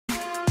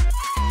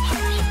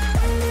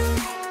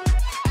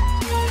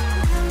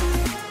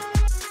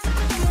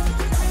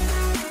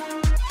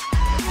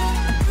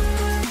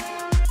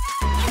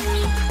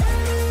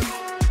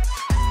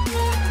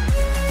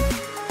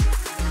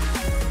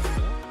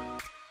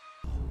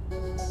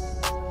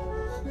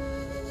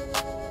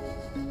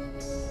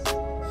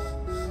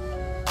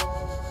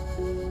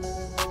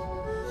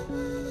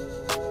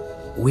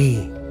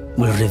We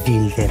will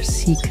reveal their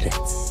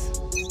secrets.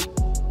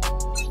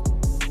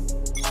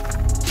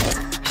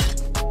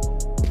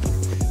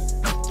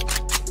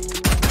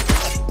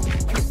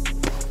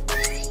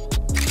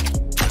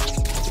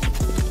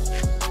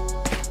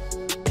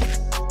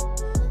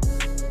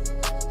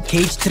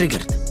 Cage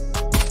triggered.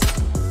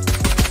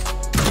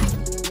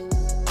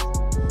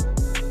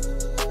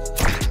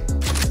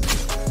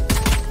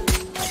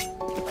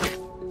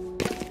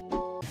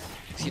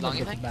 Is he long,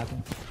 you think?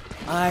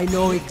 I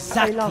know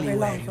exactly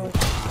where you are.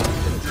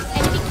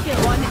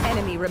 One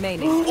enemy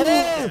remaining.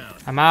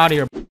 I'm out of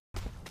here.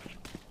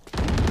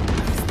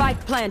 Spike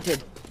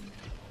planted.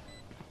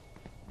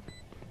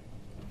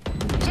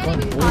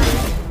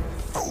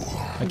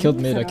 I killed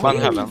mid. I One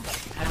killed heaven.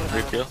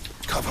 Refill.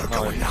 Cover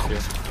No, going out.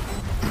 refill.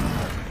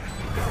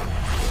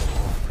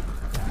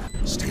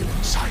 Still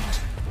in sight.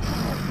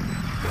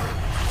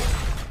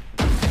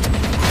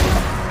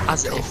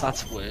 As if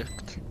that's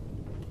worked.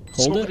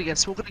 Hold Smoke it. it again,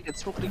 smoke it again,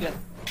 smoke it again.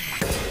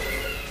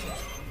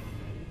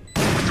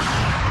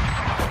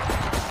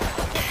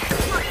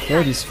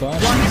 Oh, these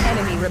flash. One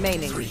enemy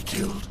remaining. 3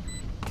 killed.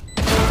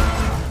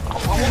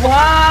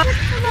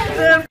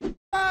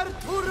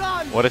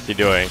 What is he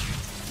doing?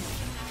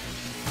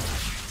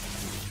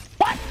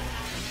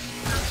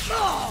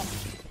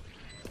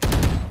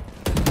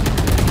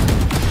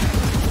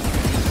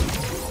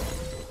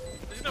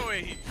 There's no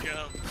way he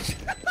jumped.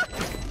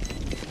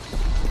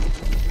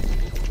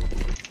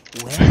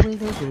 Where will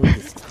they go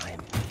this time?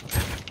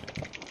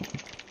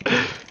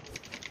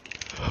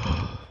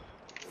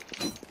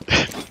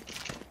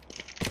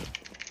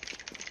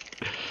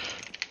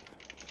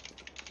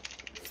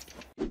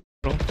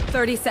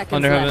 Thirty seconds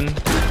Under left.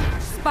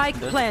 heaven. Spike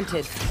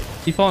planted.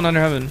 He fallen under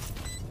heaven.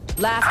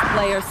 Last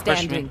player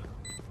standing.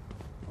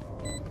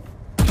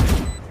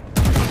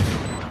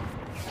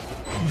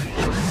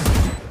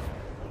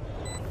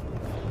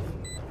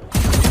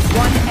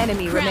 One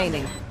enemy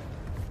remaining.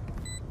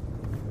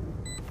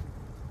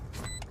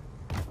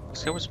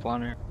 Let's go with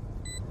spawner.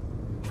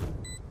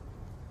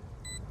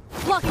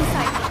 Blocking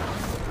sight.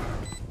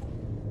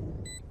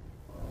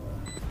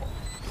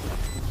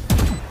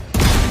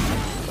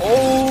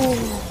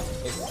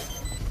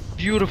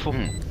 Beautiful.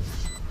 Good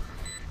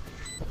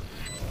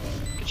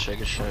shit,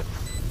 good shit.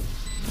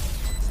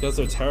 These guys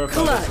are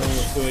terrified of someone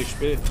with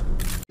 2 HP.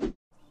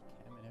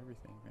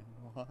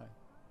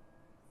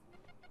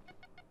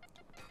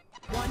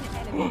 One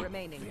enemy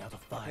remaining. 3 out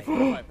of 5.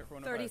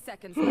 30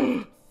 seconds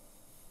left.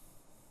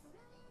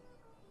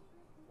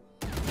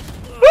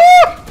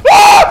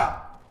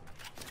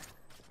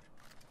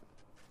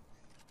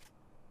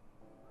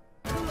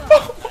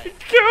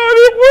 God,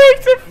 it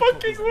worked! It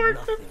fucking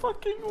worked! It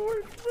fucking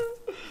worked! Man.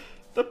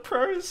 The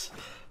prayers,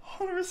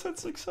 100%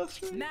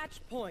 success rate. Match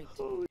point.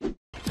 I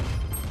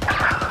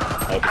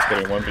was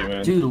getting 1v,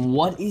 man. Dude,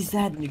 what is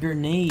that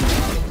grenade?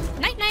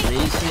 Night night.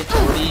 Raise it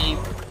 40.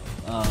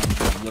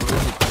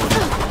 Literally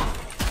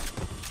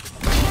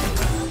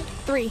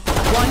 3.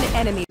 One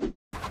enemy.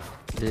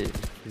 He's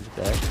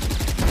back.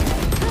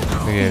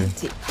 Peguei.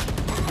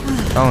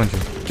 Aonde?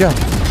 Aqui, ó.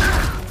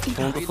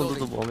 Fundo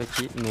do bombe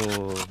aqui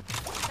no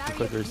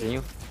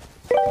corredorzinho.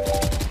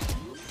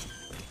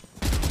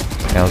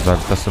 É, o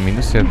Zog tá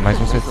sumindo cedo, mais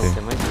um CT.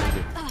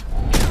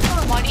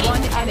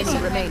 One enemy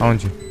remaining.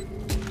 Aonde?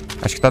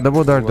 Acho que tá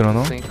double door,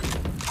 não?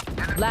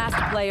 Last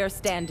player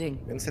standing.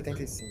 Menos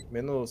 75.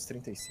 Menos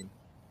 35.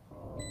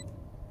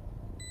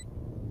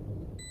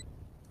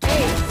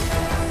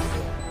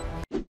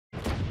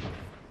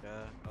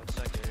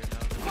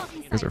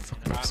 You guys are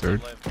fucking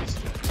absurd.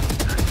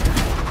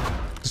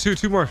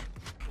 Two more.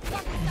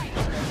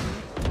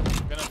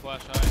 Gonna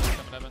flash high,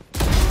 coming heaven.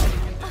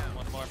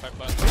 One more, 5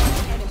 flash.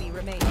 Enemy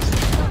remaining.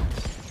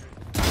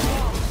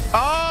 Oh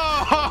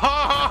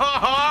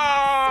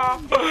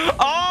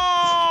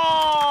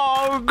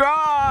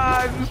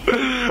God!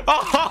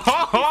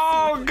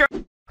 Oh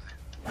God!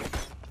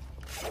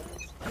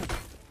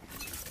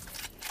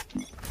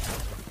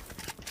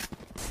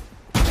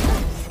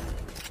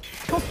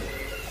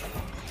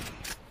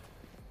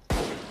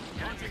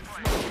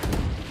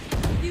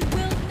 You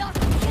will not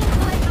kill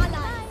my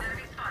ally.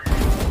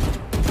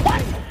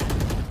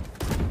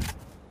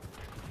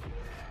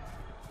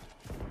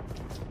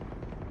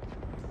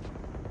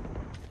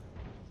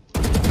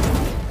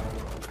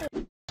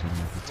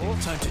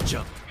 Time to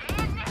jump.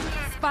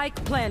 Spike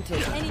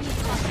planted. Enemy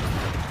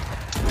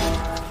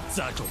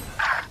Zato.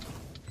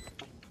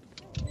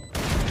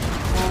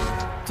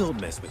 Don't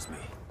mess with me.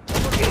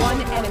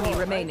 One enemy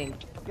remaining.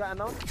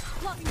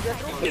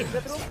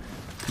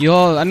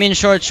 Yo, I mean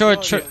short.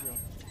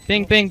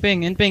 Ping, in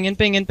ping.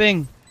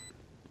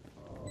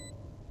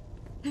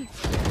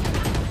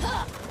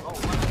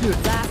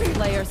 Last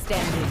player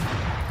standing.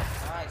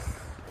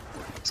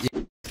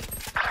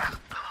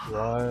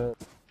 What?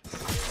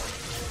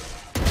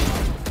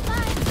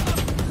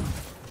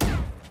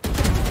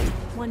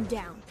 One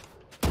down.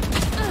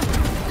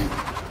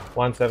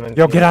 170.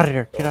 Yo, get out of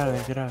here. Get out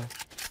of there.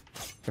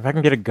 If I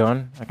can get a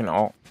gun, I can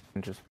ult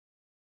and just.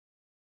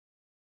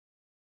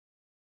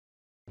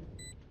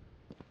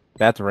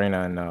 That's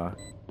Reyna in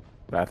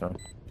bathroom.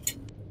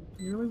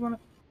 You really wanna?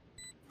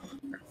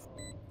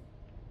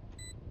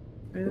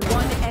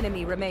 One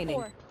enemy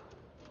remaining.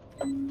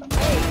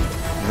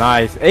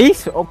 Nice.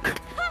 Ace? Oh.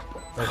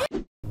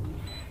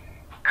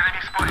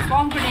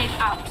 Bomb grenade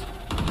out.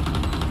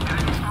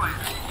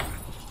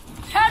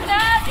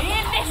 Countdown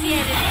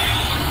initiated.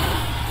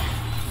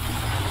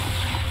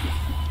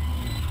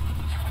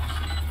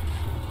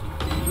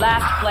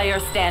 Last player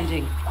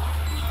standing.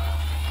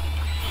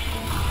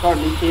 Start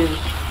me too.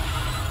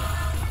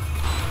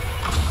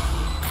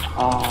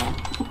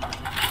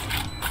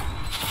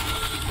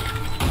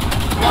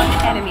 One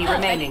enemy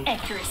remaining.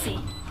 Accuracy.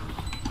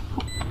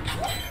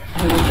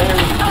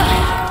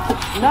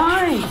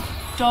 Nice!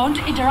 Don't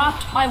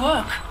interrupt my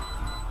work.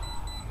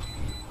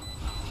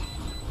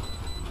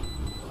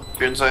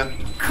 You're inside.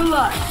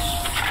 Clutch.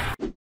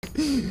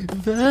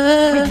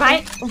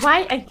 Wait,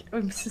 why?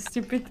 I'm so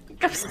stupid.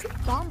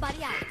 Bomb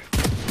buddy out.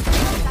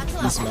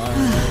 He's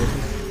mine.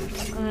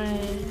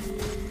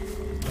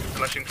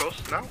 Flashing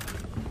close now.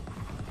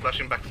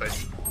 Flashing backside.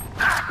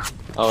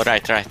 Oh,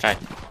 right. I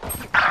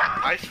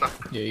suck.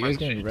 Yeah, you guys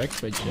getting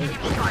wrecked by Jet.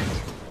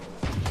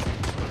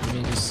 Let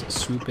me just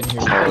swoop in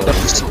here.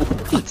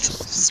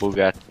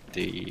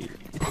 Bugatti.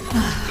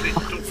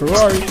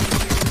 Ferrari.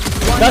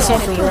 That's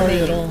not Ferrari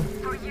at all.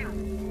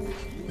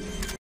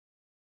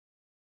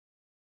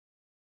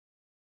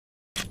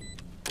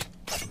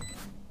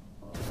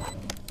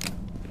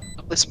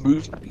 Let's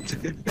move.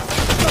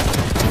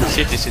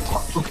 City.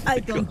 I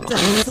don't die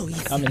so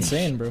easy. I'm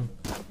insane, bro.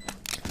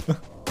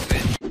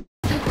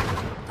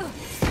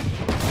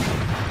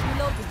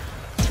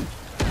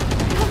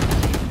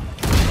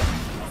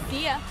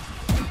 See ya.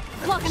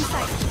 Lock in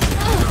sight.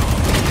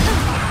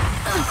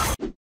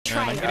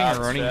 Man, I'm getting a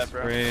running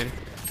sprayed.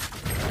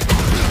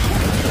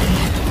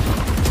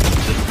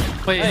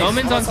 Wait,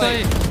 Omen's on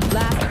site.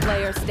 Last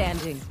player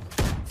standing.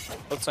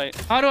 Outside.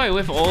 How do I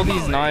whiff all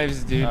these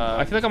knives, dude?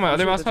 I feel like on my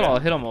other mouse pad I'll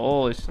hit them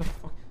all. It's so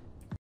fucking...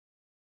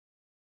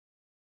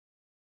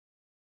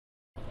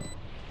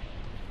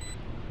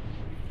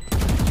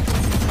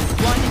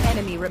 One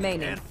enemy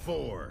remaining. And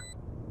 4.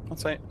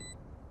 Outside.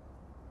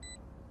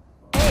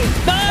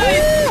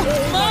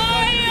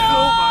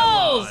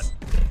 Miles!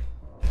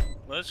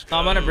 Let's go. No,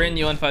 I'm gonna bring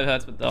you on 5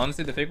 hats, but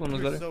honestly the fake one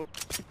was better.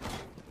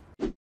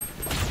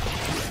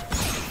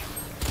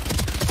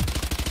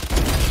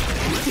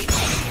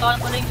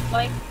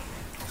 Spike.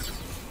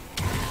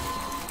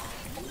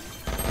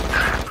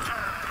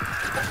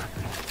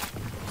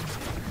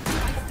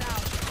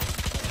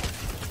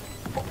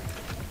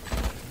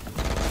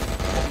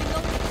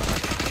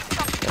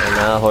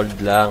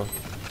 Hold lang.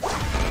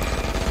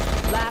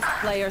 Last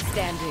player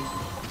standing.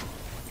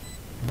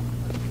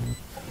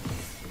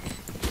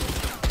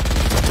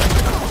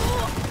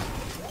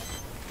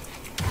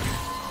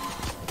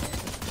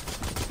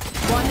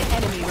 One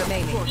enemy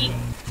remaining.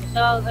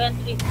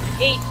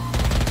 8.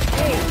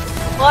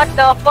 What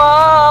the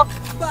fuck?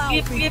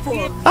 Give.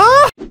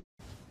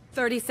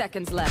 30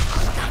 seconds left.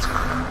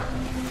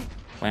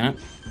 Plant.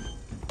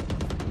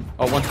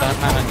 Oh, one shot,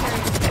 man.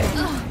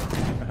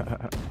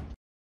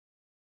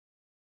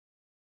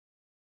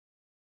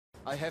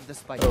 I have the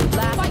spike.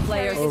 Last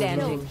player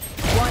standing.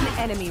 One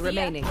enemy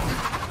remaining.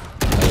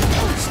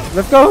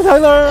 Let's go,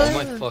 Tyler! Oh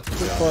my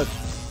fucking god.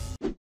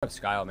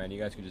 Skyle, man, you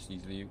guys could just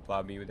easily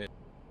plow me with it.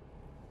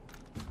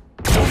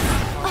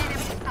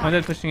 I'm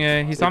dead pushing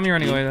A. He saw me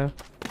running away though.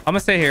 I'm gonna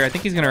stay here. I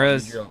think he's gonna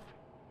res.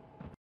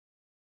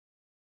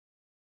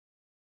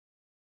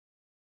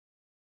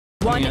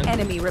 One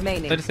enemy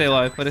remaining. Let it stay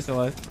alive. Let it stay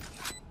alive.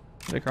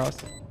 They cross.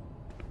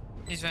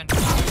 He's in.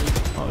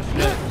 Oh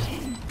shit.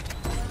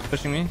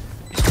 Pushing me.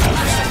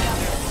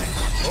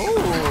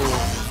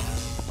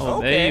 Oh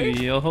Okay.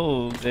 baby.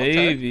 Oh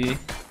baby.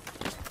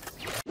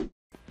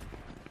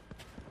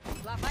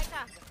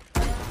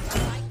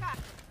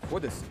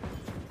 What is?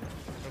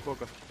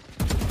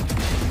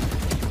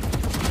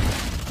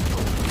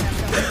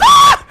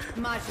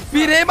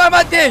 Virei, mas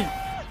matei!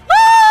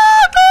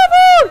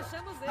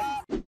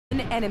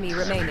 One enemy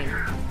remaining.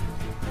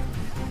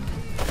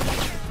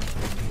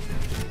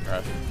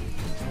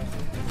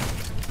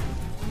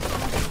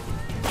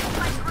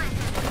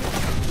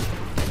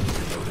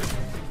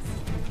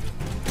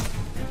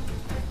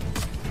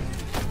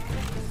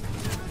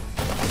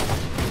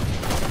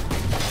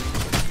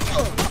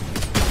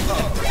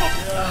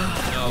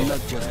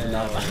 Not just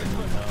lava.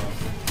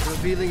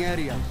 Revealing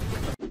area.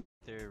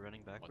 They're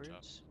running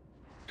backwards.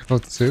 Careful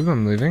with the tube,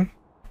 I'm leaving.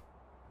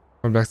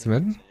 Going back to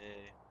mid.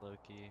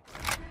 Loki.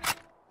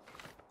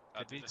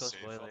 Could be close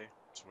boiler.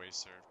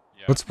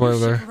 What's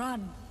boiler?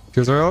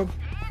 Kills are out?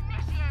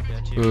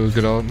 Ooh,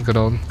 good ult,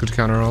 good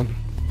counter ult.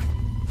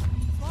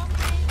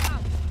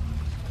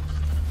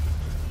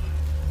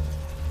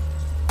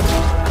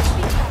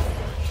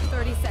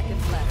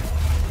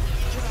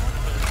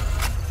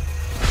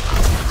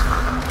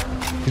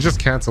 He just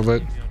cancelled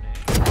it.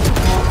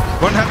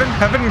 One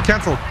heaven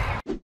cancelled.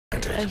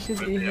 I should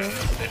be here.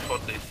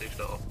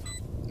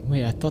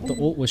 Wait, I thought the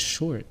ult was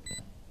short.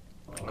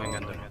 Going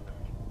under.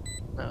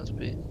 No, it's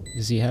B.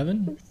 Is he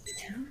heaven?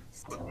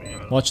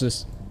 Watch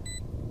this.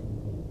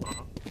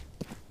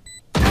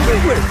 You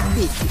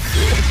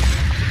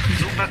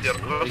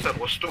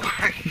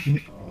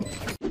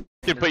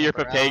can put your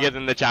Papagas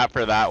in the chat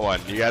for that one.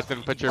 You guys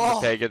can put your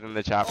Papagas in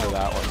the chat for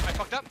that one. I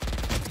fucked up.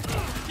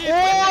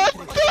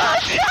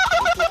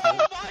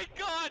 Oh my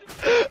god!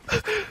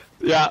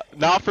 Yeah,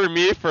 not for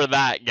me, for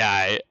that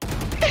guy.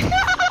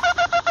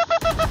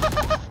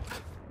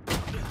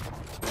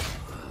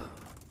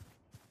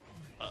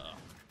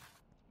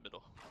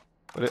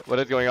 What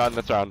is going on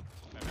this round?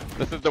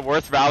 This is the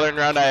worst Valorant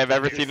round I have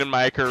ever seen in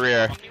my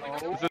career.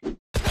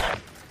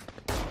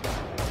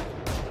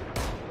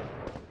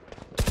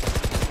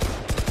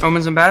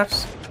 Omens and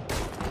Bats.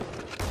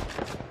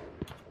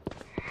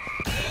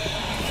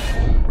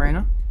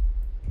 Reyna.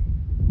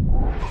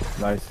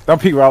 Nice. Don't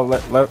peek out.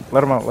 Let him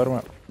out. Let him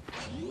out.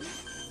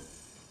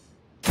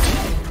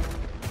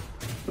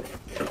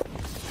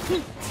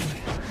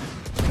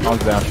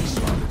 Arms down.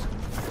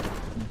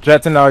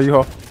 Jets in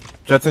U-Haul.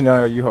 Jets in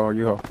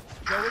U-Haul.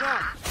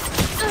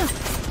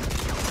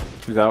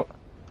 She's out.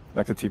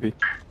 Back to TP.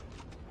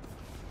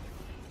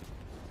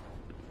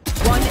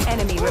 One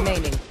enemy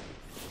remaining.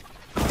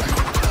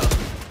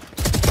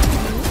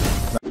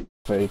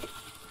 Fake.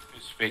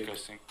 It's fake, I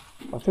think.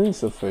 I think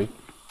it's a fake.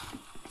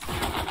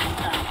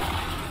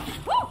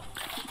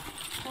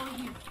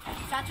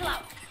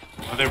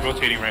 Oh, they're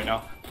rotating right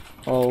now.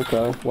 Oh,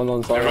 okay. One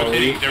on side.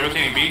 They're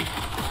rotating B.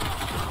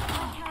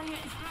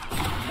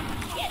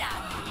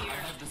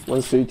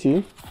 One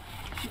CT.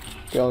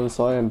 Get on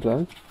side and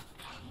plan.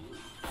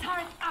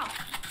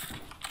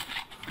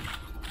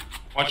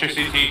 Watch your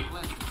CT.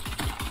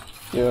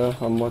 Yeah,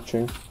 I'm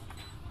watching.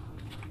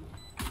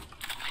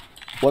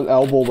 One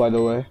elbow, by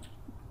the way.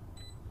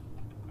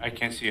 I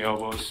can't see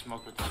elbows.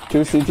 Smoke with them.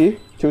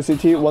 Two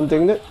CT, one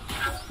dinged it.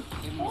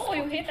 Oh,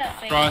 you hit that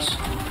thing. Cross.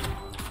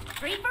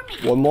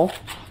 One more.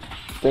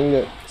 Dinged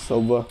it.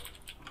 Silver.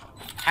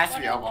 Has to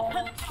be elbow.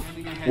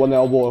 One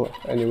elbow,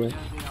 anyway.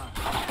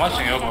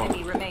 Watching elbow.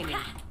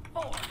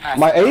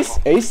 My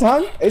ace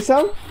hand? Has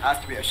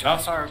to be a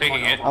shot. No,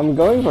 taking it. I'm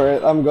going for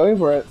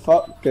it.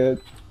 Fuck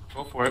it.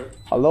 Go for it.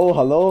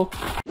 Hello.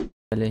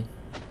 Really?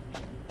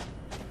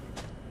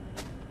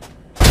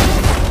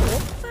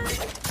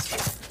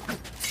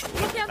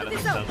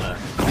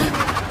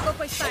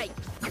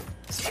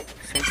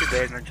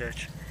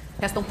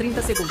 Restam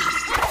 30 segundos.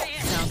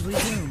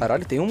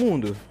 Caralho, tem um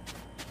mundo.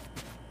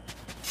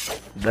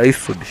 10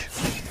 subs.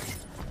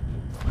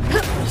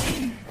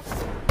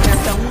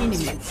 Resta um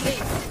inimigo.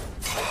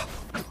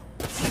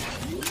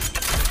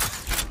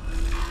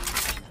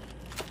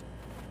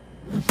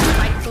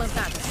 Vai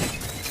plantada.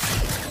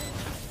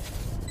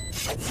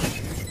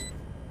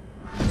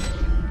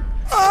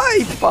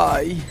 Ai,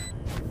 pai.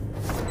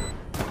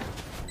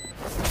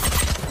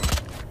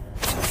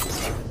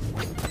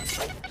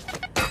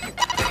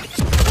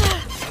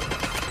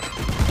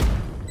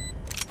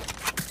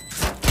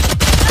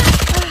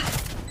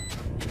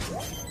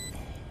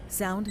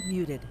 Sound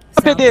muted.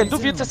 PD,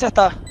 duvido você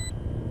acertar.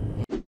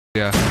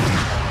 Yeah.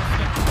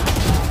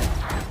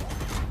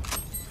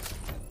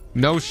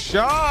 No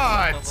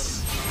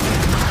shots!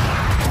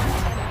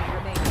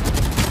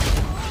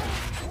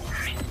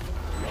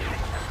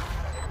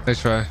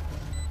 Nice try.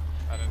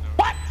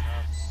 What?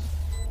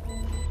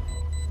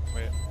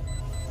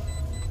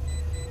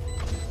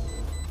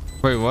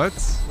 Wait, what?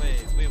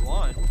 Wait,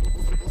 what?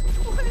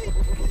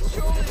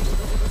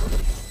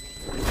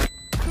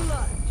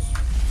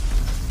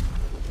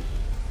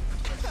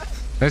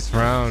 Nice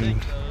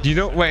round. You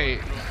don't wait.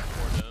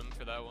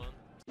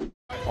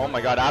 Oh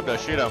my god, Abdo,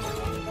 shoot him.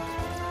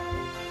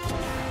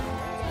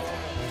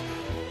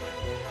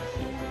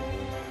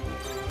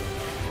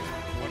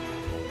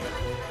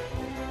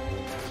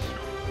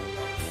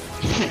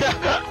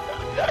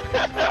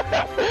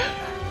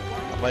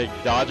 I'm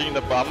like dodging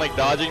the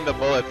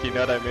bullets, you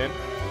know what I mean?